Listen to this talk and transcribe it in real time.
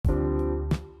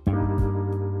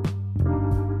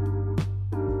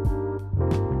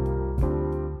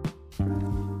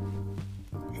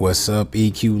What's up,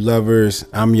 EQ lovers?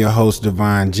 I'm your host,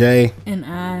 Devon J. And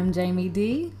I'm Jamie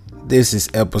D. This is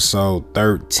episode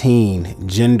 13,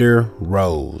 Gender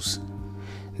Roles.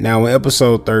 Now, in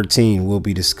episode 13, we'll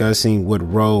be discussing what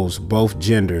roles both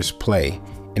genders play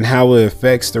and how it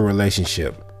affects the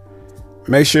relationship.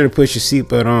 Make sure to put your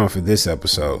seatbelt on for this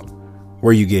episode,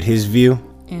 where you get his view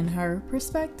and her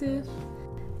perspective.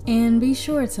 And be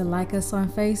sure to like us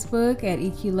on Facebook at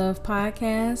EQ Love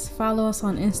Podcast, follow us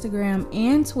on Instagram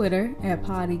and Twitter at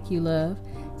Pod EQ Love,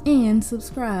 and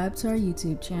subscribe to our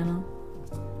YouTube channel.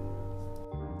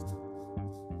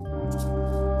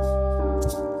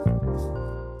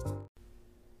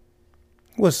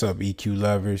 What's up, EQ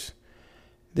lovers?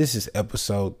 This is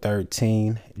episode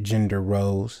 13, Gender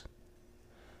Roles.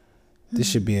 This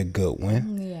should be a good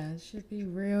one. Yeah, it should be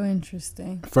real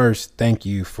interesting. First, thank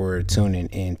you for tuning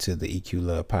into the EQ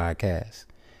Love Podcast.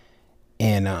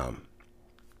 And I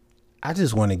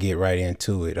just want to get right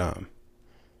into it.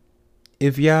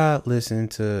 If y'all listen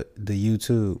to the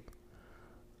YouTube,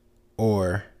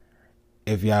 or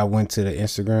if y'all went to the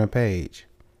Instagram page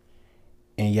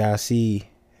and y'all see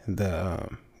the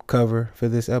cover for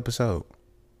this episode,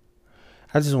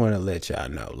 I just want to let y'all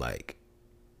know, like,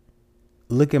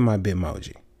 look at my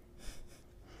Bitmoji.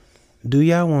 Do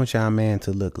y'all want y'all man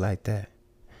to look like that?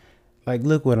 Like,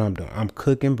 look what I'm doing. I'm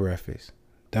cooking breakfast.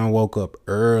 Done woke up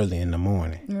early in the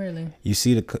morning. Really? You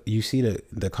see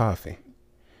the coffee.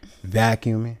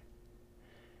 Vacuuming.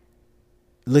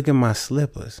 Look at my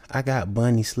slippers. I got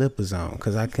bunny slippers on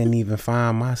because I couldn't even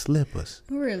find my slippers.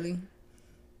 Really?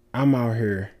 I'm out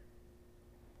here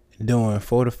doing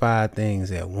 4 to 5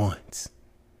 things at once.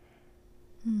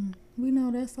 We know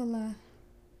that's a lie.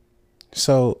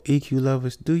 So, EQ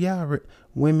lovers, do y'all,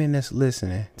 women that's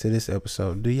listening to this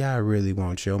episode, do y'all really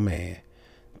want your man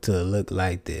to look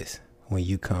like this when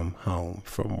you come home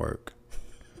from work?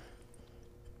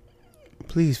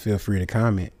 Please feel free to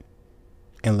comment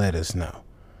and let us know.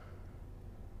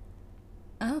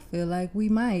 I feel like we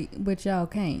might, but y'all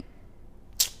can't.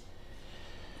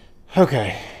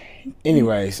 Okay.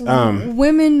 Anyways,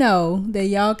 women know that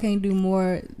y'all can't do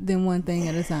more than one thing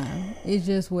at a time. It's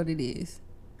just what it is.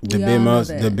 The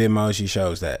Bitmoji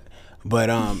shows that.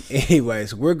 But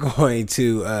anyways, we're going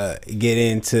to get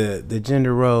into the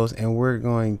gender roles, and we're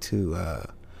going to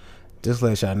just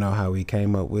let y'all know how we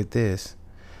came up with this.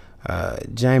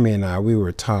 Jamie and I, we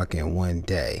were talking one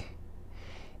day,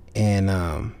 and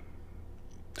I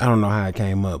don't know how it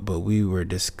came up, but we were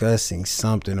discussing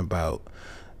something about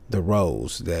the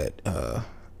roles that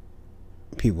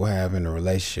people have in a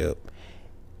relationship,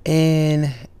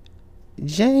 and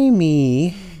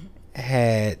Jamie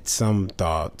had some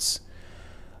thoughts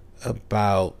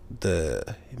about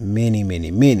the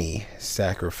many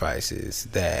sacrifices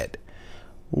that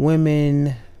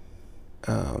women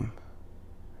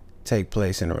take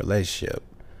place in a relationship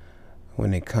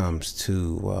when it comes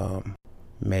to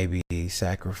maybe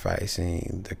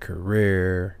sacrificing the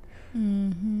career,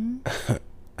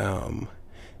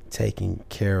 taking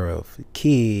care of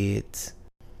kids.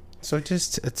 So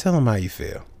just tell them how you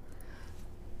feel.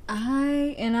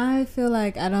 I feel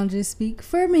like I don't just speak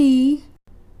for me.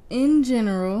 In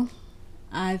general,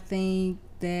 I think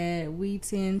that we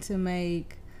tend to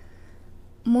make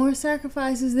more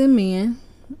sacrifices than men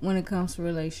when it comes to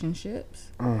relationships.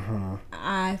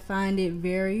 I find it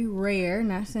very rare,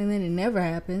 not saying that it never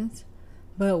happens,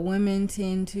 but women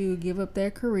tend to give up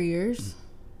their careers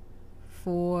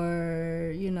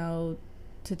for,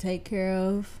 to take care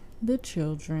of the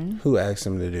children. Who asked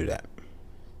them to do that?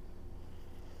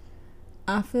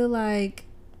 I feel like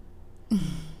it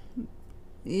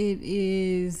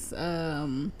is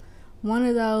one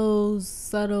of those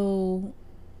subtle,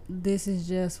 this is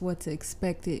just what's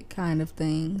expected kind of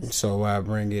things. So why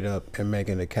bring it up and make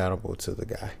it accountable to the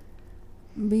guy?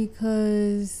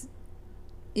 Because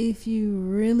if you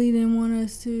really didn't want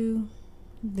us to,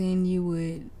 then you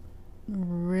would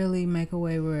really make a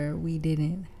way where we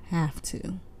didn't have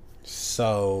to.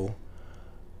 So,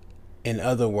 in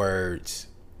other words,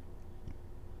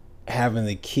 having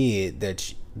the kid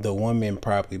that the woman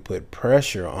probably put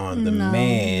pressure on the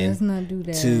man let's not do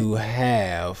that. To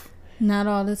have. Not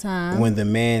all the time. When the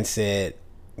man said,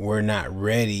 we're not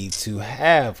ready to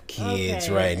have kids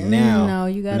right now. No,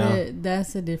 you gotta,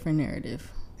 that's a different narrative.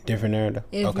 Different narrative?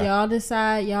 If y'all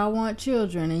decide y'all want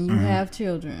children and you have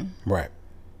children. Right.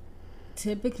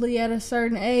 Typically at a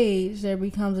certain age, there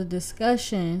becomes a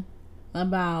discussion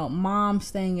about mom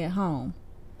staying at home.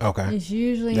 Okay. It's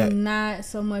usually not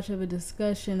so much of a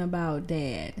discussion about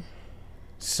dad.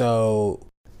 So,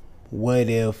 what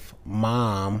if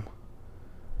mom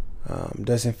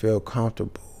doesn't feel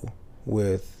comfortable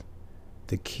with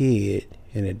the kid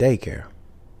in a daycare.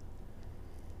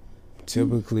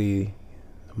 Typically,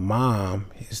 mom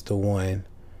is the one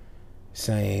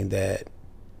saying that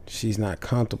she's not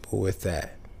comfortable with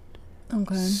that.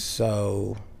 Okay.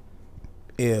 So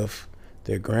if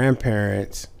their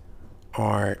grandparents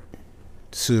aren't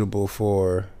suitable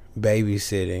for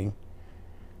babysitting,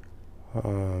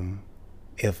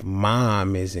 if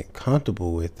mom isn't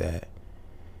comfortable with that,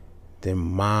 then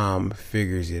mom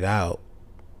figures it out,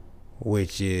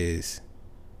 which is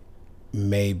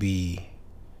maybe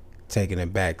taking a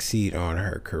back seat on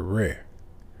her career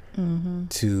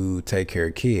to take care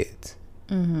of kids.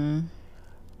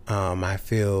 I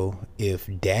feel if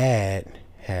dad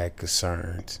had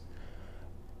concerns,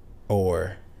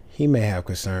 or he may have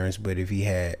concerns, but if he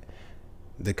had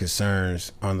the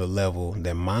concerns on the level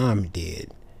that mom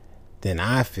did, then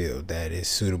I feel that it's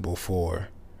suitable for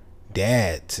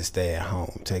dad to stay at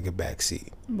home, take a back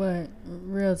seat. But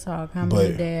real talk, how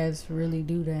many dads really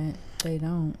do that? They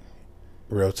don't.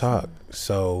 Real talk.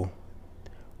 So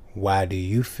why do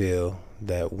you feel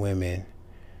that women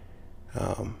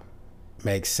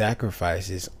make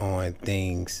sacrifices on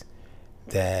things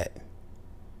that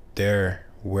they're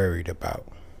worried about?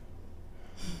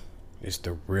 It's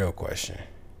the real question.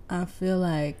 I feel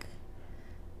like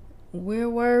we're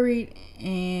worried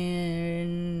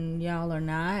and y'all are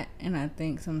not, and I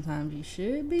think sometimes you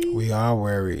should be. We are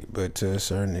worried, but to a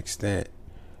certain extent,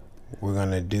 we're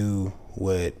gonna do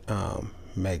what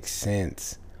makes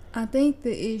sense. I think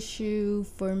the issue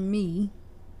for me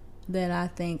that I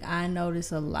think I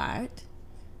notice a lot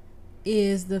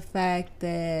is the fact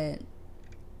that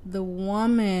the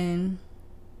woman,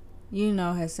 you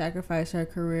know, has sacrificed her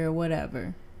career,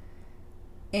 whatever,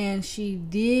 and she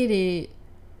did it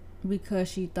because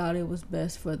she thought it was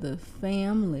best for the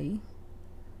family,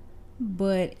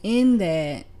 but in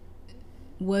that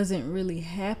wasn't really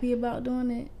happy about doing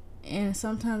it. And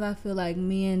sometimes I feel like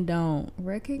men don't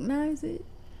recognize it,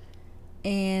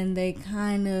 and they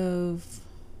kind of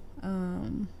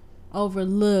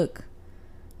overlook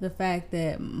the fact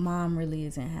that mom really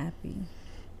isn't happy.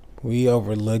 We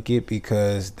overlook it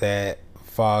because that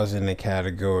falls in the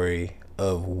category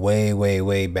of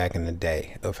way back in the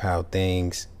day of how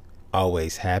things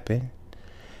always happen.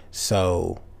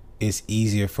 So it's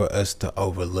easier for us to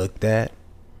overlook that.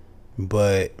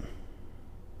 But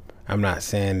I'm not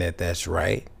saying that that's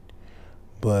right.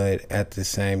 But at the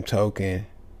same token,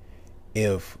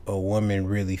 if a woman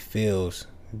really feels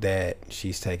that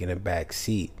she's taking a back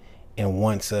seat and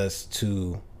wants us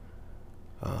to,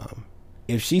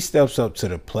 if she steps up to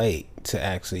the plate to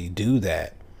actually do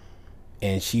that,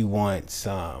 and she wants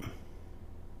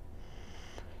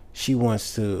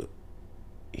to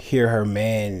hear her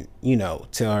man, you know,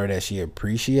 tell her that she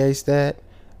appreciates that,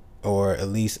 or at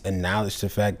least acknowledge the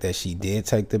fact that she did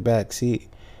take the back seat,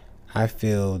 I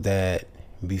feel that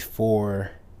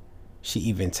before she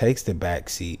even takes the back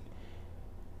seat,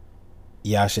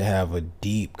 y'all should have a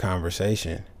deep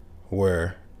conversation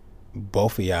where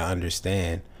both of y'all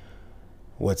understand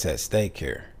what's at stake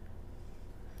here.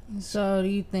 So do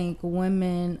you think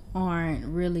women aren't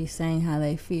really saying how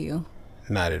they feel?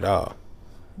 Not at all.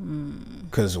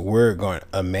 Because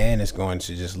a man is going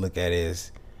to just look at it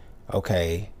as,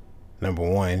 okay, number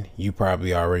one, you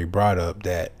probably already brought up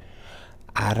that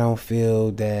I don't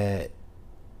feel that,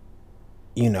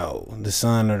 you know, the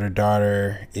son or the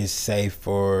daughter is safe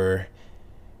for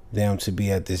them to be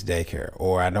at this daycare,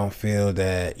 or I don't feel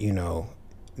that, you know,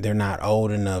 they're not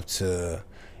old enough to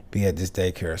be at this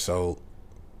daycare. So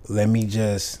let me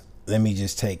just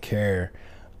take care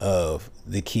of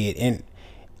the kid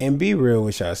and be real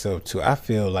with yourself too. I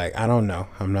feel like, I don't know,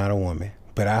 I'm not a woman,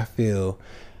 but I feel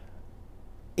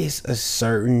it's a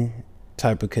certain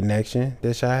type of connection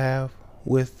that y'all have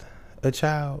with a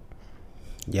child.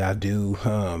 Y'all do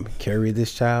carry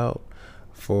this child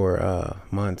for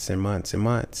months and months and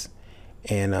months,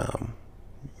 and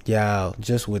y'all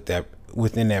just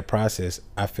within that process,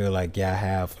 I feel like y'all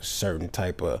have a certain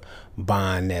type of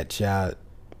bond that y'all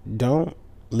don't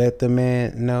let the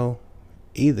man know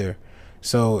either.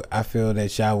 So I feel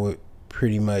that y'all would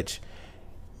pretty much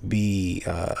be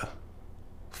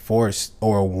forced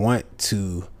or want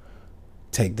to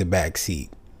take the back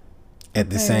seat at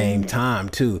the same time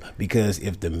too, because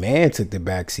if the man took the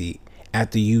back seat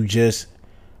after you just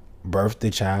birthed the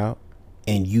child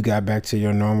and you got back to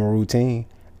your normal routine,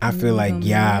 I feel like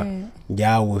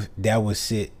y'all would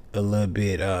sit a little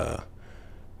bit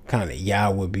kind of,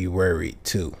 y'all would be worried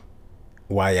too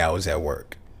while y'all was at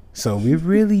work. So we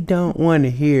really don't want to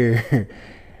hear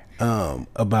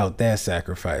about that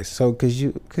sacrifice. So cause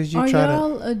you are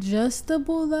y'all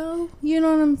adjustable though? You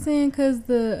know what I'm saying? Because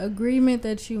the agreement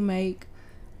that you make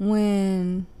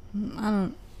when I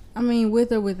mean,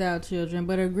 with or without children,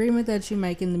 but agreement that you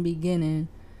make in the beginning,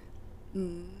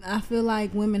 I feel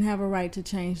like women have a right to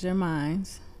change their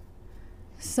minds.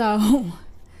 So,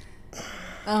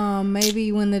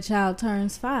 maybe when the child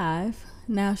turns 5,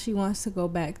 now she wants to go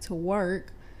back to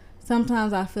work.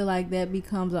 Sometimes I feel like that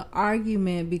becomes an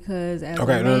argument because as a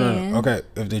man, Okay,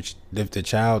 if the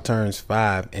child turns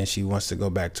 5 and she wants to go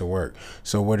back to work,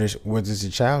 so what does the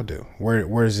child do?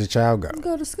 Where does the child go?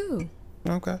 go to school.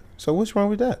 Okay, so what's wrong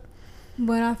with that?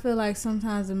 But I feel like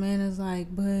sometimes the man is like,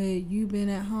 but you been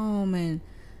at home and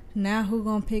now who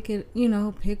gonna pick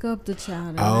up the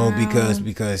child? Oh,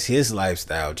 because his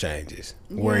lifestyle changes,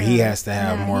 where he has to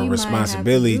have more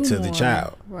responsibility to the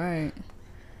child. Right.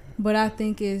 But I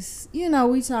think it's,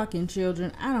 we talking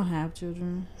children. I don't have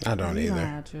children. I don't either. I don't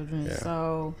have children. Yeah.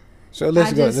 So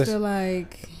let's go. I just feel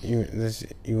like you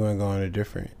want to go on a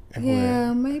different.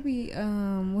 Yeah, maybe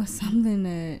what's something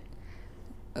that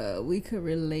we could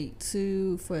relate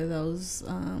to for those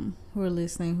who are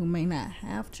listening who may not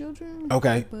have children.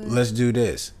 Okay, let's do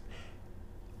this.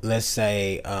 Let's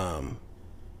say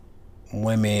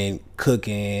women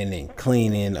cooking and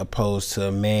cleaning opposed to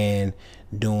a man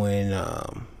doing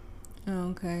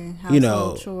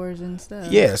household chores and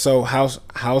stuff. Yeah, so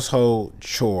household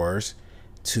chores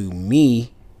to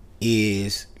me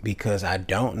is, because I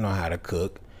don't know how to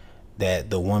cook, that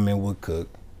the woman would cook.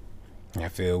 I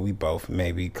feel we both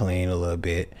maybe clean a little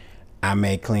bit. I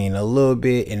may clean a little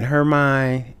bit in her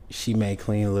mind. She may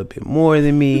clean a little bit more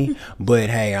than me, but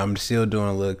hey, I'm still doing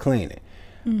a little cleaning.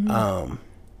 Mm-hmm.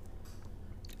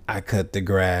 I cut the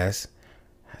grass.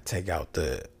 I take out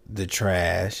the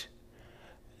trash.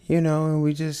 And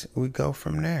we go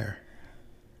from there.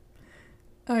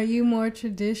 Are you more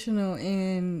traditional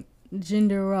in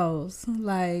gender roles?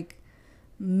 Like,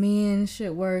 men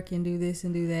should work and do this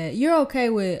and do that. You're okay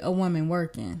with a woman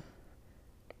working?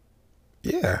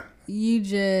 Yeah. You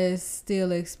just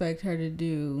still expect her to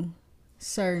do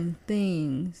certain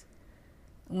things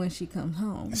when she comes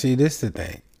home. See, this is the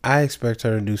thing. I expect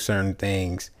her to do certain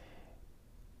things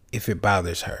if it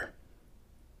bothers her.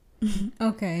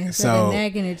 Okay, instead of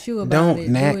nagging at you about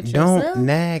don't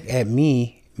nag at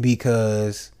me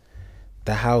because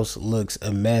the house looks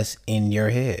a mess in your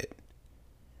head.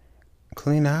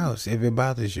 Clean the house if it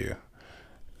bothers you.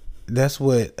 That's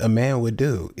what a man would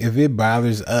do. If it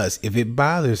bothers us.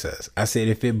 I said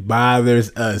if it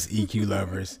bothers us, EQ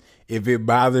lovers. If it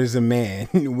bothers a man,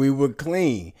 we would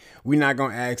clean. We're not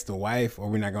going to ask the wife or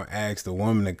we're not going to ask the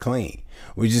woman to clean.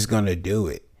 We're just going to do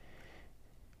it.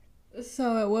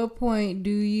 So at what point do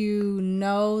you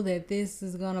know that this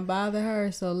is going to bother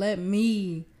her? So let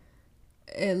me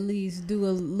at least do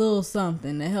a little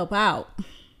something to help out.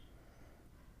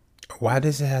 Why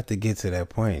does it have to get to that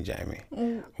point, Jamie?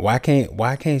 Why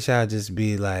can't y'all just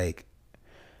be like,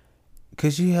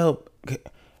 could you help?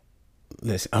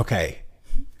 Listen, okay.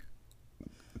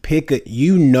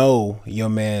 Your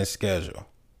man's schedule.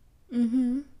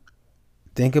 Mm-hmm.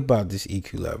 Think about this,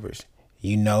 EQ lovers.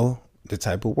 You know the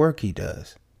type of work he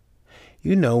does.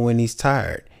 You know when he's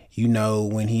tired. You know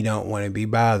when he don't want to be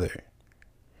bothered.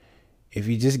 If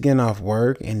you just getting off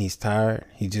work and he's tired,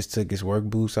 he just took his work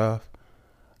boots off,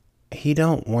 he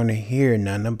don't want to hear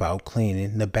nothing about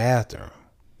cleaning the bathroom.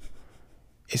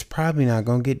 It's probably not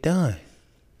going to get done.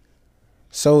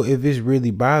 So if it's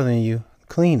really bothering you,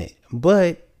 clean it.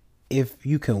 But if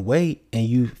you can wait and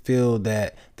you feel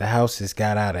that the house has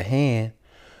got out of hand,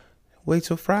 wait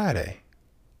till Friday.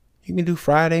 You can do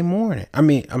Friday morning.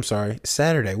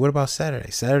 Saturday. What about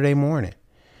Saturday? Saturday morning.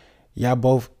 Y'all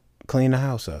both clean the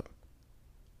house up.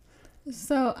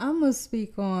 So I'm going to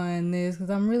speak on this because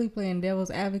I'm really playing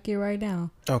devil's advocate right now.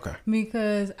 Okay.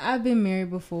 Because I've been married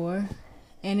before.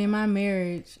 And in my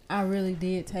marriage, I really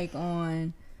did take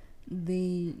on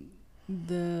the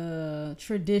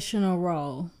traditional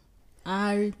role.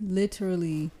 I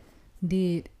literally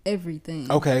did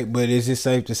everything. Okay, but is it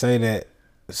safe to say that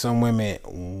some women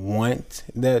want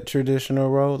that traditional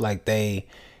role? Like they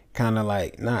kind of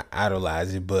like, not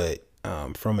idolize it, but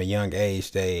from a young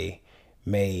age, they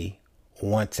may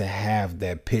want to have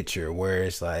that picture where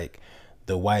it's like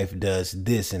the wife does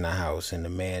this in the house and the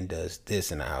man does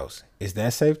this in the house. Is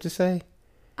that safe to say?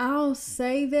 I'll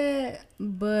say that,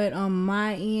 but on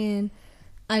my end,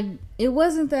 it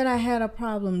wasn't that I had a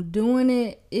problem doing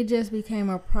it. It just became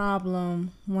a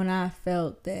problem when I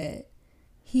felt that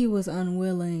he was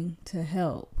unwilling to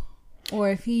help. Or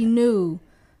if he knew,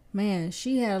 man,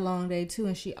 she had a long day too,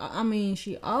 and she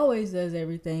always does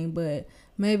everything, but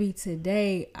maybe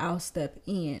today I'll step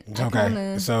in.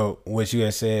 Okay. So what you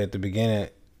had said at the beginning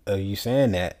of you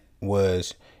saying that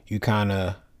was you kind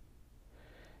of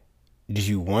did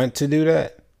you want to do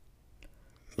that?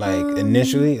 Like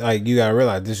initially, like you gotta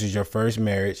realize this is your first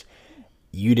marriage.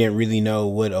 You didn't really know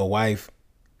what a wife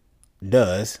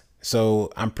does.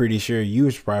 So I'm pretty sure you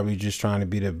was probably just trying to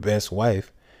be the best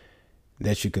wife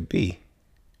that you could be.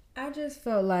 I just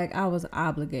felt like I was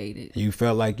obligated. You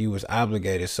felt like you was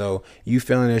obligated. So you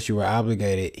feeling that you were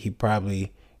obligated, he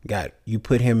probably you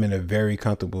put him in a very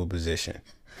comfortable position.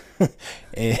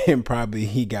 And probably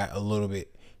he got a little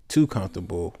bit too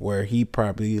comfortable where he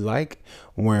probably like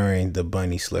wearing the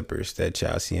bunny slippers that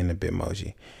y'all see in the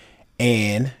Bitmoji.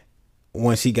 And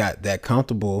once he got that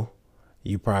comfortable,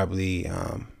 you probably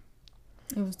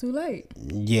it was too late.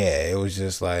 Yeah, it was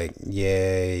just like,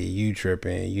 yeah, you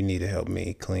tripping. You need to help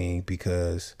me clean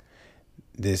because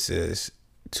this is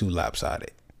too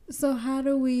lopsided. So how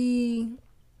do we,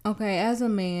 okay, as a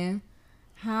man,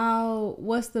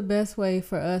 what's the best way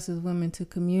for us as women to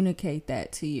communicate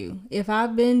that to you? If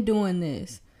I've been doing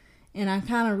this and I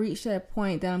kind of reached that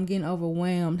point that I'm getting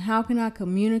overwhelmed, how can I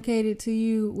communicate it to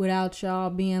you without y'all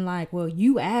being like, well,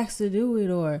 you asked to do it,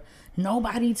 or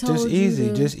nobody told you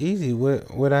to? Just easy.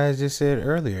 What I just said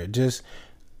earlier. Just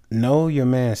know your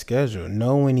man's schedule.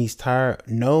 Know when he's tired.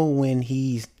 Know when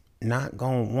he's not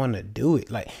gonna want to do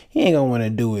it. Like, he ain't gonna want to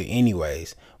do it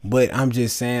anyways. But I'm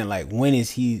just saying, like, when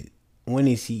you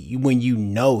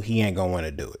know he ain't gonna want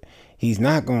to do it. He's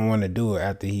not gonna want to do it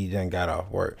after he done got off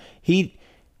work.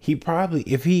 He probably,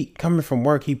 if he coming from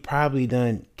work, he probably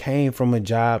done came from a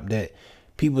job that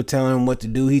people telling him what to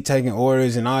do. He taking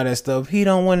orders and all that stuff. He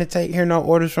don't want to hear no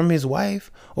orders from his wife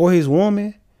or his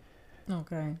woman.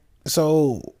 Okay.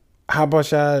 So how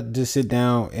about y'all just sit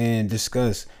down and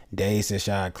discuss days that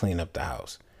y'all clean up the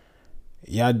house?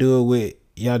 Y'all do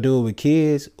it with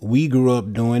kids. We grew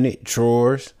up doing it,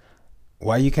 chores.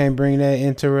 Why you can't bring that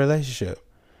into a relationship?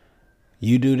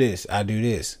 You do this, I do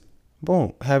this.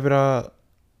 Boom, have it all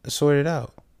sorted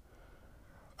out.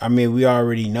 I mean, we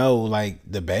already know like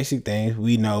the basic things.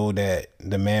 We know that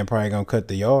the man probably gonna cut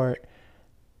the yard.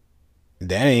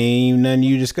 That ain't even nothing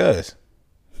you discuss.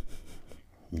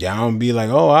 Y'all don't be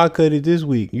like, oh, I cut it this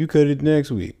week, you cut it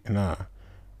next week. Nah.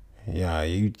 Yeah,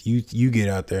 you get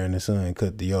out there in the sun and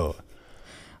cut the yard.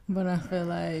 But I feel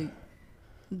like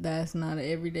that's not an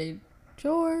everyday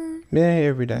chore. Yeah,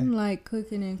 every day. Like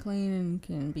cooking and cleaning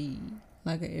can be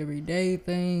like an everyday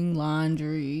thing.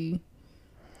 Laundry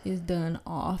is done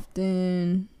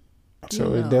often.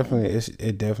 So it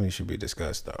definitely should be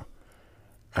discussed though.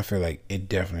 I feel like it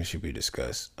definitely should be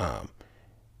discussed.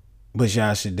 But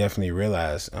y'all should definitely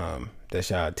realize that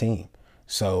y'all a team.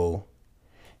 So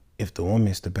if the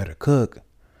woman's the better cook,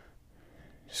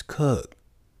 just cook.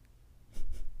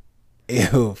 I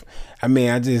don't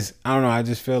know, I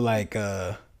just feel like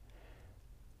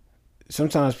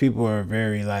sometimes people are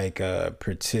very like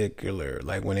particular,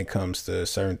 like when it comes to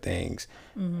certain things.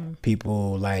 Mm-hmm.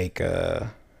 People like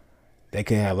they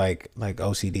could have like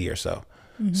OCD or so.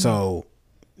 Mm-hmm. So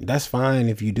that's fine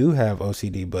if you do have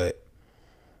OCD, but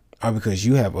because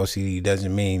you have OCD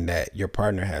doesn't mean that your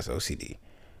partner has OCD.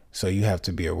 So you have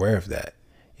to be aware of that.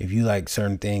 If you like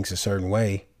certain things a certain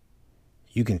way,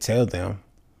 you can tell them.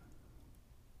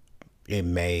 It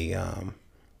may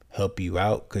help you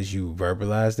out because you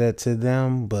verbalize that to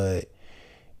them. But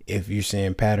if you're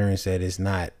seeing patterns that is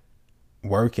not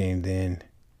working, then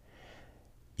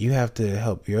you have to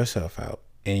help yourself out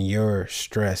in your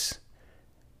stress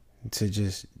to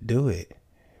just do it.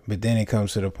 But then it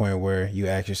comes to the point where you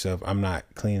ask yourself, I'm not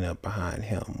cleaning up behind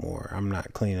him, or I'm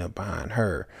not cleaning up behind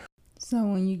her. So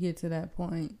when you get to that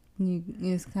point,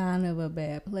 it's kind of a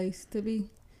bad place to be.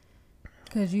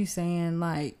 Because you saying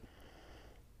like,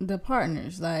 the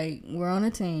partners, like, we're on a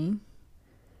team.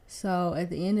 So at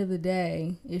the end of the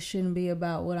day, it shouldn't be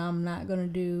about what I'm not going to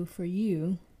do for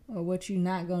you or what you're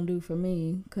not going to do for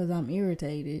me because I'm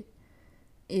irritated.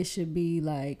 It should be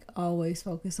like always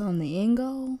focus on the end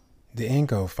goal. The end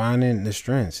goal, finding the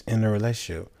strengths in the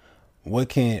relationship. What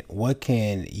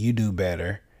can you do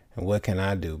better and what can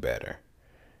I do better?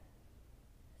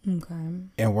 Okay.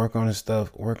 And work on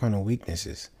the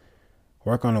weaknesses.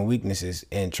 Work on the weaknesses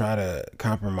and try to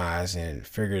compromise and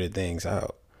figure the things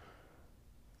out.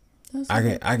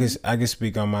 I can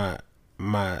speak on my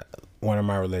one of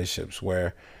my relationships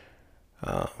where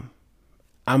I'm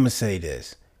gonna say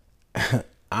this.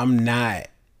 I'm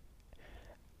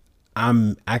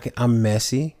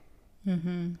messy,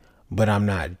 mm-hmm. but I'm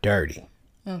not dirty.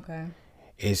 Okay.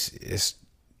 It's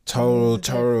total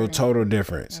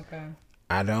difference. Okay.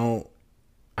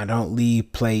 I don't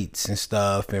leave plates and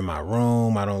stuff in my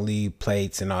room. I don't leave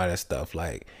plates and all that stuff.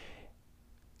 Like,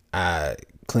 I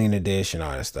clean the dish and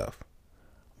all that stuff.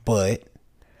 But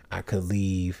I could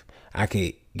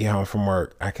get home from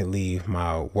work, I could leave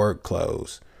my work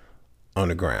clothes on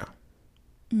the ground.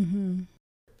 Mm-hmm.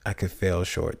 I could fail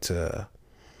short to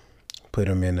put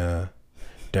them in a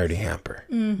dirty hamper.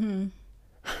 Mm-hmm.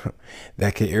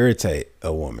 That could irritate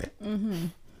a woman. Mm-hmm.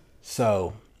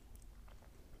 So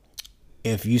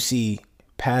if you see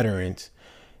patterns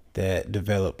that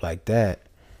develop like that,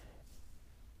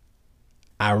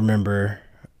 I remember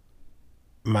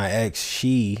my ex,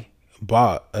 she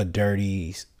bought a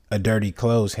dirty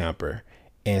clothes hamper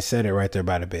and set it right there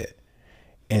by the bed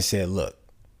and said, look,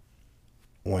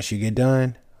 once you get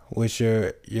done with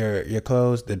your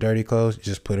clothes, the dirty clothes,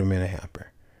 just put them in a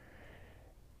hamper.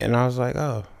 And I was like,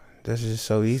 oh, this is just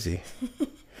so easy.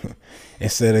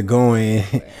 Instead of going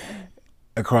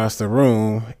across the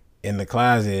room in the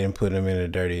closet and put them in a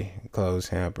dirty clothes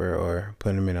hamper or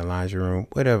put them in a laundry room,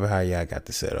 whatever, how y'all got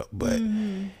the setup. But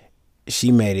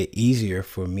she made it easier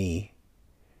for me,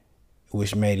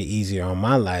 which made it easier on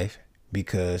my life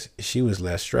because she was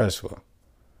less stressful.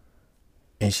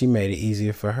 And she made it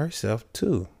easier for herself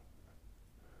too.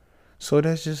 So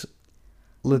that's just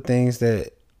little things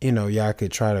that, you know, y'all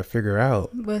could try to figure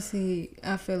out. But see,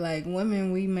 I feel like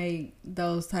women, we make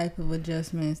those type of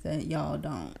adjustments that y'all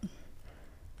don't.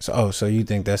 So you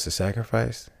think that's a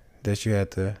sacrifice? That you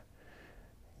had to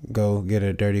go get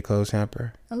a dirty clothes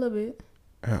hamper? A little bit.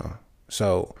 Oh.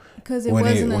 So because it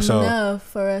wasn't enough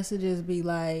for us to just be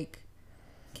like,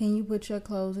 can you put your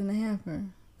clothes in the hamper?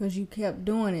 Because you kept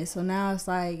doing it. So now it's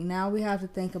like, now we have to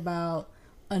think about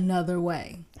another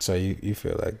way. So you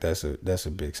feel like that's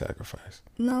a big sacrifice?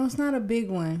 No, it's not a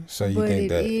big one. So you think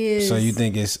that? So you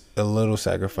think it's a little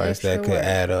sacrifice that could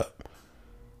add up?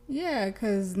 Yeah,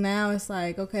 because now it's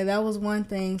like, okay, that was one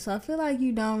thing. So I feel like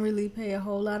you don't really pay a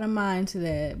whole lot of mind to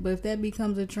that. But if that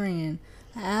becomes a trend,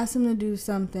 I ask him to do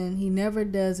something, he never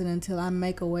does it until I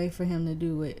make a way for him to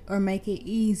do it or make it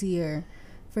easier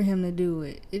for him to do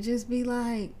it. It just be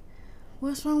like,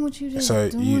 what's wrong with you just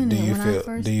doing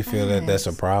it? Do you feel that that's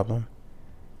a problem?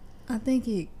 I think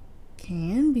it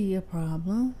can be a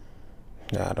problem.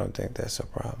 No, I don't think that's a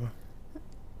problem.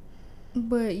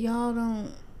 But y'all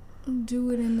don't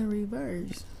do it in the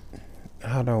reverse.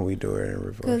 How don't we do it in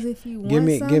reverse? Because if you want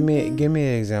give something, me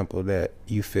an example that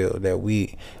you feel that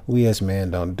we as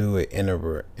men don't do it in a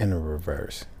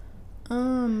reverse.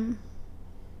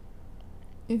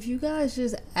 If you guys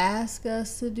just ask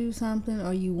us to do something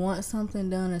or you want something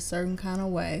done a certain kind of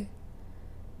way,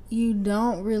 you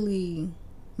don't really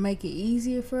make it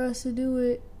easier for us to do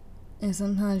it, and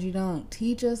sometimes you don't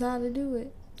teach us how to do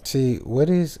it. See,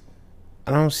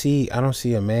 I don't see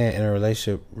a man in a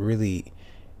relationship really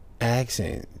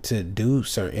asking to do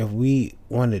certain. If we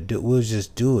want to do, we'll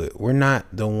just do it. We're not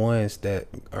the ones that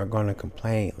are gonna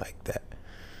complain like that.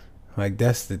 Like,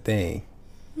 that's the thing.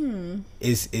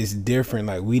 It's different.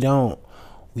 Like, we don't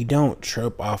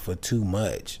trip off of too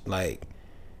much. Like,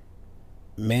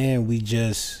 man, we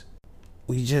don't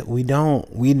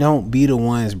be the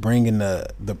ones bringing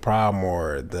the problem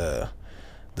or the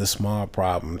small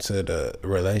problem to the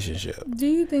relationship. Do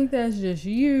you think that's just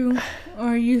you, or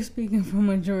are you speaking for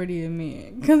majority of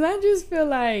men? Because I just feel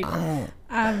like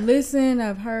I've listened,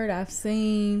 I've heard, I've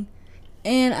seen,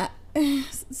 and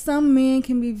some men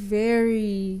can be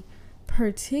very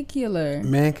particular.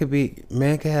 Man could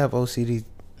have OCD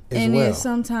and well. It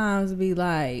sometimes be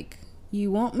like, you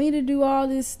want me to do all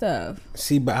this stuff.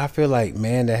 See, but I feel like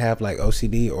men that have like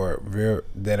OCD or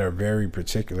that are very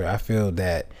particular, I feel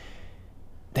that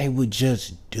they would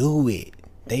just do it.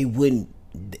 They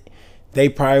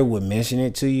probably would mention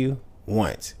it to you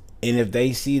once. And if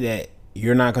they see that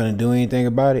you're not going to do anything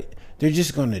about it, they're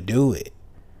just going to do it.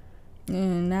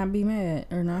 And not be mad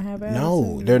or not have attitude.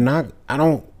 No, they're not. I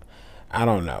don't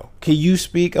know. Can you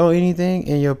speak on anything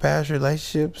in your past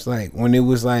relationships? Like, when it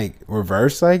was like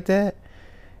reversed like that?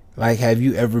 Like, have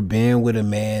you ever been with a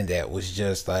man that was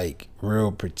just like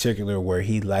real particular where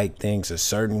he liked things a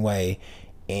certain way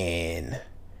and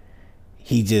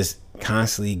he just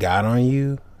constantly got on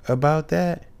you about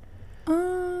that?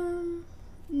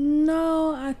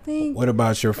 No, I think. What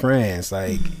about your friends?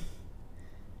 Like,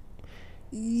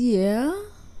 yeah.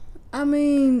 I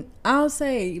mean, I'll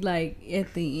say, like,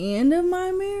 at the end of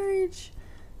my marriage,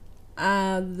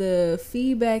 the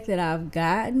feedback that I've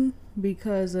gotten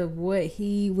because of what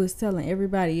he was telling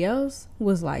everybody else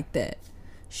was like that.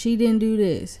 She didn't do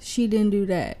this. She didn't do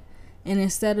that. And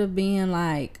instead of being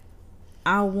like,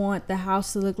 I want the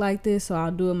house to look like this, so I'll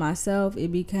do it myself,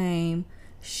 it became,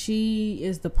 she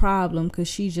is the problem because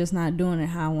she's just not doing it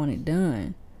how I want it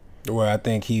done. Well, I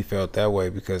think he felt that way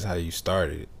because how you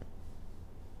started it.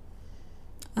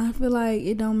 I feel like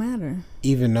it don't matter.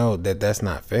 Even though that's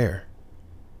not fair.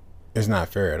 It's not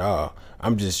fair at all.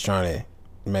 I'm just trying to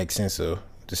make sense of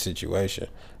the situation.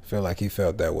 I feel like he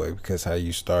felt that way because how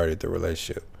you started the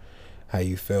relationship, how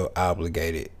you felt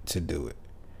obligated to do it.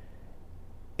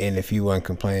 And if you wasn't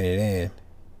complaining then,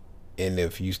 and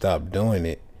if you stopped doing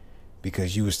it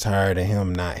because you was tired of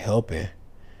him not helping,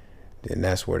 then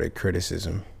that's where the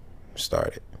criticism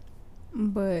started.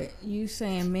 But you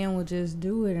saying men will just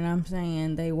do it, and I'm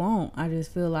saying they won't. I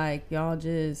just feel like y'all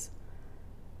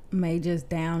may just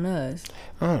down us.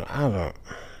 I don't.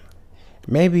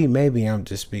 Maybe I'm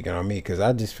just speaking on me because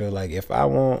I just feel like if I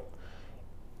want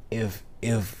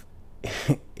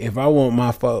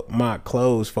my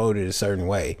clothes folded a certain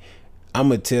way, I'm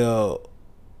gonna tell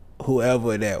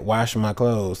whoever that wash my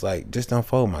clothes, like, just don't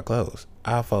fold my clothes.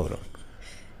 I'll fold them.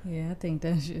 Yeah, I think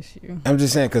that's just you. I'm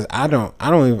just saying because I don't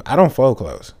fold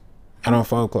clothes. I don't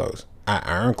fold clothes. I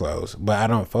iron clothes, but I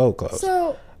don't fold clothes.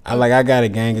 So I got a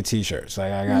gang of t-shirts.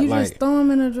 Like I got you just throw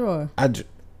them in a drawer.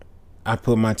 I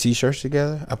put my t-shirts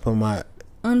together. I put my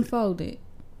unfolded.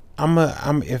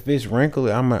 I'm if it's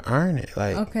wrinkly, I'm gonna iron it.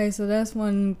 Like, okay, so that's one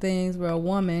of the things where a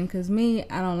woman, because me,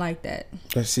 I don't like that.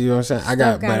 See what I'm saying? I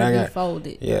got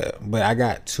folded. Yeah, but I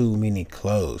got too many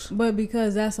clothes. But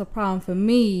because that's a problem for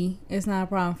me, it's not a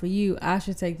problem for you. I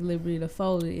should take the liberty to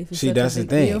fold it. If it's that's the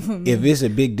thing. If it's a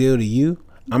big deal to you,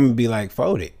 I'm gonna be like,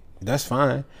 fold it. That's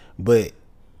fine. But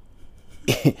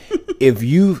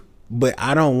but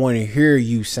I don't want to hear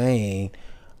you saying,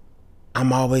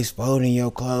 I'm always folding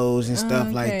your clothes and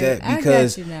stuff like that,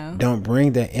 because don't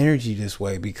bring that energy this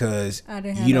way, because I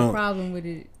didn't have no problem with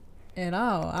it at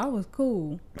all. I was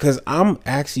cool. Because I'm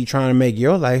actually trying to make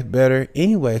your life better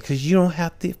anyway, because you don't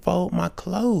have to fold my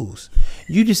clothes.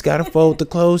 You just got to fold the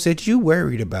clothes that you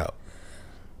worried about.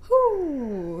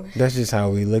 Whew. That's just how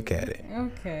we look at it.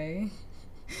 Okay.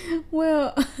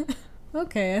 Well,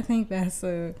 okay, I think I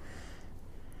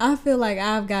feel like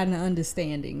I've gotten an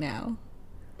understanding now.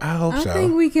 I hope so. I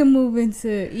think we can move into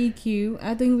EQ.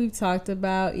 I think we've talked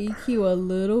about EQ a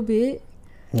little bit.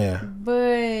 Yeah.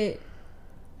 But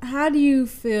how do you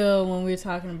feel when we're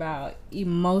talking about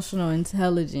emotional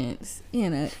intelligence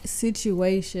in a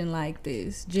situation like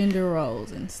this, gender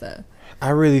roles and stuff? I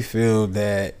really feel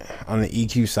that on the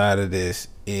EQ side of this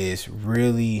is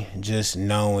really just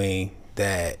knowing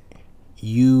that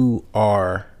you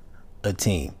are a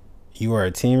team. You are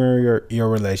a team in your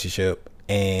relationship,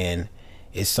 and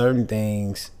it's certain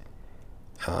things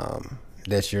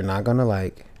that you're not gonna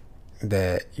like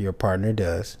that your partner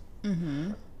does.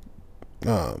 Mm-hmm.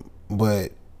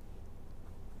 But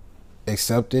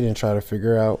accept it and try to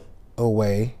figure out a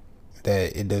way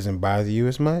that it doesn't bother you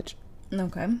as much.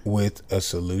 Okay. With a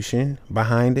solution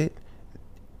behind it,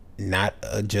 not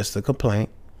just a complaint.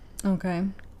 Okay.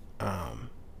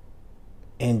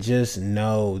 And just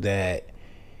know that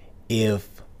if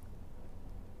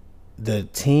the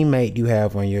teammate you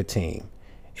have on your team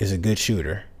is a good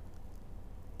shooter,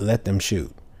 let them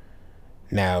shoot.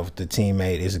 Now, if the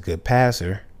teammate is a good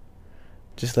passer,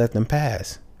 just let them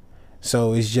pass.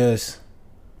 So it's just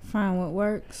find what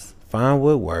works. Find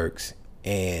what works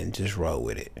and just roll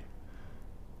with it.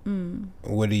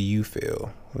 What do you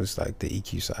feel was like the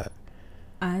EQ side?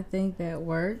 I think that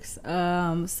works.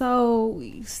 So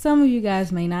some of you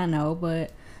guys may not know,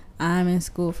 but I'm in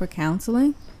school for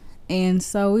counseling. And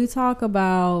so we talk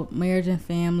about marriage and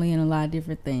family and a lot of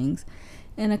different things.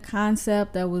 And a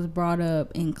concept that was brought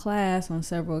up in class on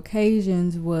several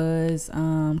occasions was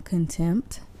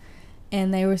contempt.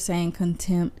 And they were saying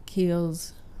contempt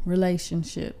kills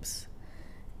relationships.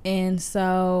 And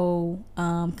so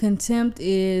contempt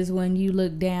is when you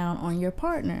look down on your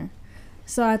partner.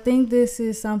 So I think this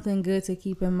is something good to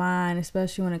keep in mind,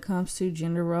 especially when it comes to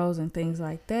gender roles and things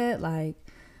like that. Like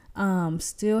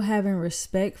still having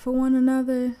respect for one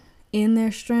another in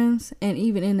their strengths and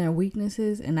even in their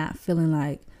weaknesses, and not feeling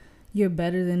like you're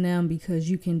better than them because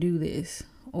you can do this,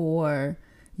 or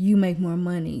you make more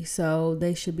money so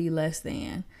they should be less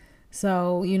than.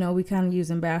 So, we kind of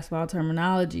using basketball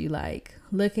terminology, like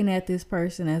looking at this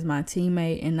person as my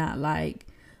teammate and not like,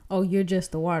 oh, you're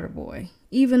just the water boy.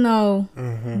 Even though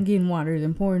getting water is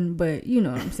important, but you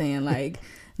know what I'm saying? Like,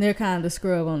 they're kind of the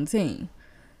scrub on the team.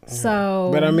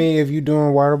 So, but I mean, if you're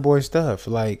doing water boy stuff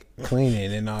like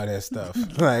cleaning and all that stuff,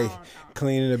 like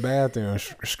cleaning the bathroom,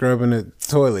 scrubbing the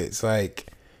toilets,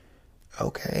 like,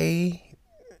 okay,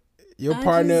 your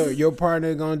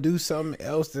partner gonna do something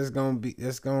else that's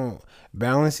gonna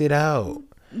balance it out.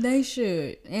 They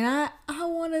should, and I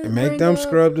want to make them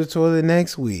scrub the toilet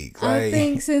next week. Like, I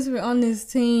think since we're on this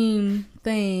team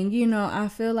thing, I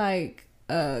feel like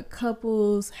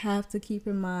couples have to keep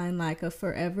in mind like a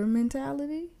forever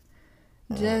mentality.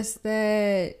 Just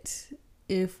that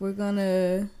if we're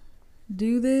gonna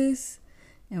do this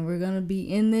and we're going to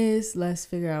be in this. Let's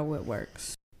figure out what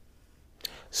works.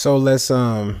 So let's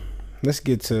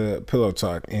get to Pillow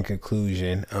Talk in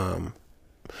conclusion.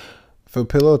 For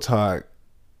Pillow Talk,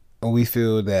 we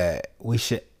feel that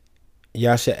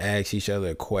y'all should ask each other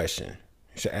a question.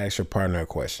 You should ask your partner a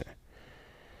question.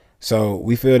 So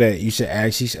we feel that you should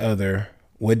ask each other,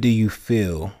 what do you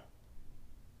feel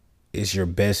is your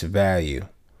best value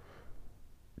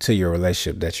to your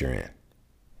relationship that you're in?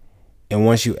 And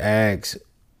once you ask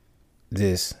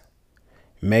this,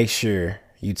 make sure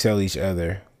you tell each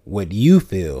other what you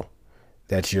feel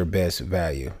that your best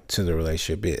value to the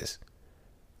relationship is.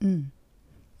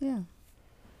 Yeah.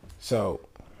 So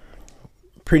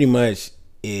pretty much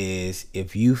is,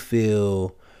 if you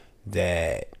feel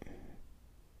that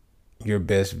your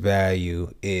best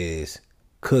value is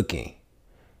cooking,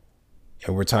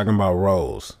 and we're talking about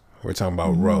roles. We're talking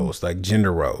about roles, like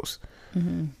gender roles.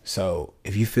 So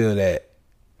if you feel that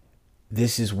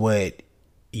this is what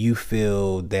you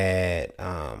feel that,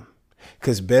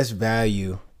 because best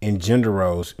value in gender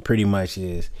roles pretty much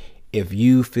is, if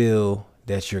you feel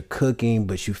that you're cooking,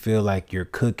 but you feel like you're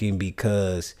cooking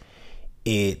because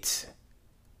it's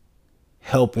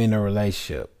helping a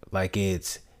relationship, like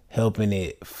it's helping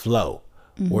it flow,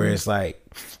 where it's like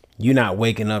you're not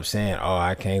waking up saying, oh,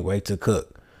 I can't wait to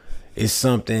cook. It's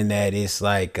something that it's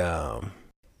like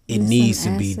it needs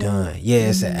to be done. Yeah,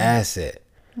 it's an asset.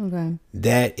 Okay.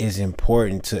 That is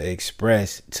important to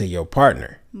express to your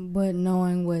partner. But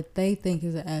knowing what they think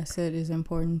is an asset is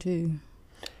important too.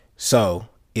 So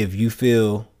if you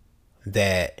feel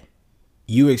that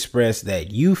you express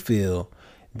that you feel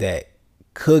that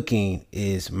cooking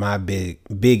is my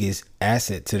biggest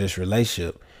asset to this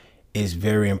relationship, it's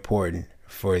very important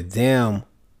for them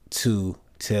to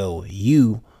tell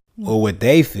you or what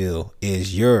they feel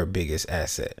is your biggest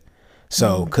asset.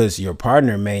 So, because your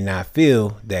partner may not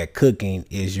feel that cooking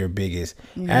is your biggest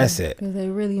asset. Because they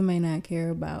really may not care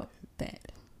about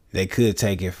that. They could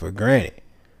take it for granted.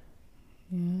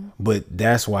 But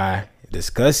that's why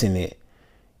discussing it,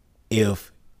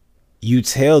 if you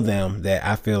tell them that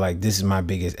I feel like this is my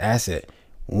biggest asset,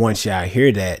 once y'all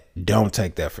hear that, don't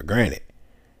take that for granted.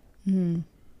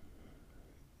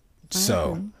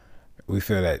 So we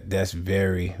feel that that's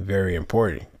very, very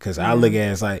important, because I look at it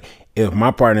as like, if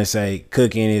my partner say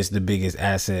cooking is the biggest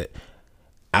asset,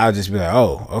 I'll just be like,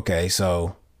 oh, okay,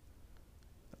 so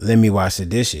let me wash the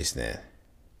dishes then.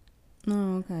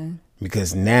 Oh, okay.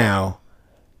 Because now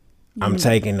I'm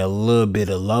taking a little bit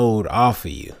of load off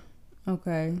of you.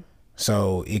 Okay.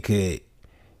 So it could,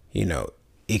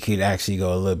 it could actually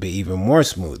go a little bit even more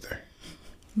smoother.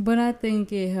 But I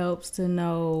think it helps to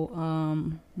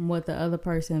know what the other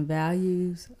person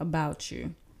values about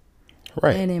you.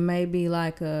 Right. And it may be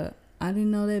like I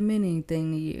didn't know that meant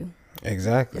anything to you.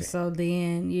 Exactly. So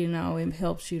then, it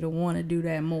helps you to want to do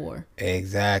that more.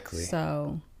 Exactly.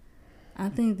 So I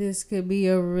think this could be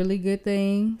a really good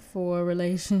thing for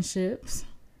relationships.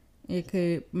 It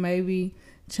could maybe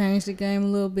change the game a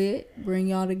little bit, bring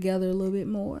y'all together a little bit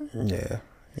more. Yeah.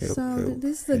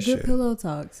 This is a good pillow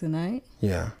talk tonight.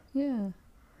 Yeah. Yeah.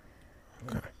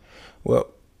 Okay.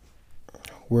 Well,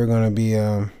 we're going to be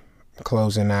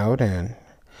closing out, and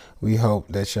we hope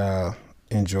that y'all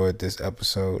enjoyed this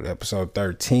episode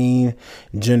 13,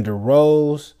 Gender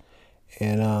Roles.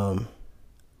 And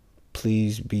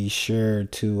please be sure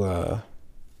to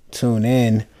tune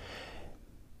in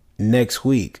next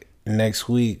week. Next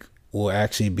week will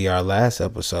actually be our last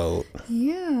episode.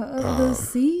 Yeah, of the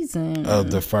season.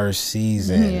 Of the first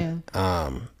season. Yeah.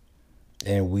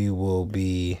 And we will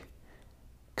be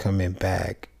coming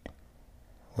back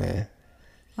when?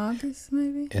 August,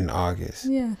 maybe? In August.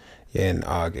 Yeah. Yeah, in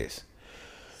August.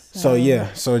 So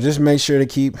just make sure to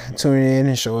keep tuning in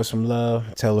and show us some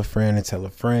love. Tell a friend and tell a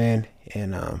friend.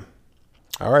 And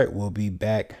all right, we'll be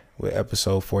back with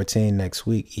episode 14 next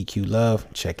week. EQ Love,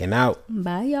 checking out.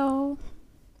 Bye, y'all.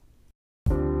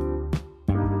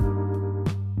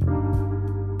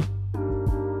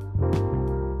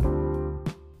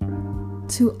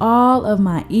 To all of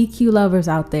my EQ lovers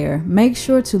out there, make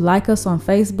sure to like us on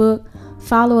Facebook,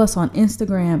 follow us on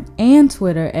Instagram and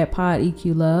Twitter at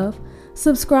PodEQLove,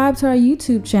 subscribe to our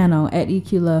YouTube channel at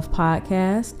EQ Love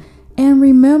Podcast, and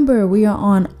remember, we are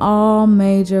on all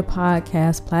major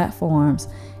podcast platforms.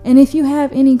 And if you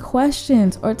have any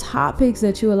questions or topics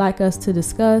that you would like us to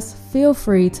discuss, feel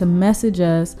free to message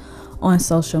us on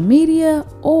social media,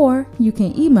 or you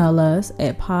can email us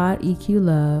at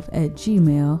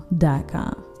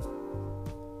podeqlove@gmail.com.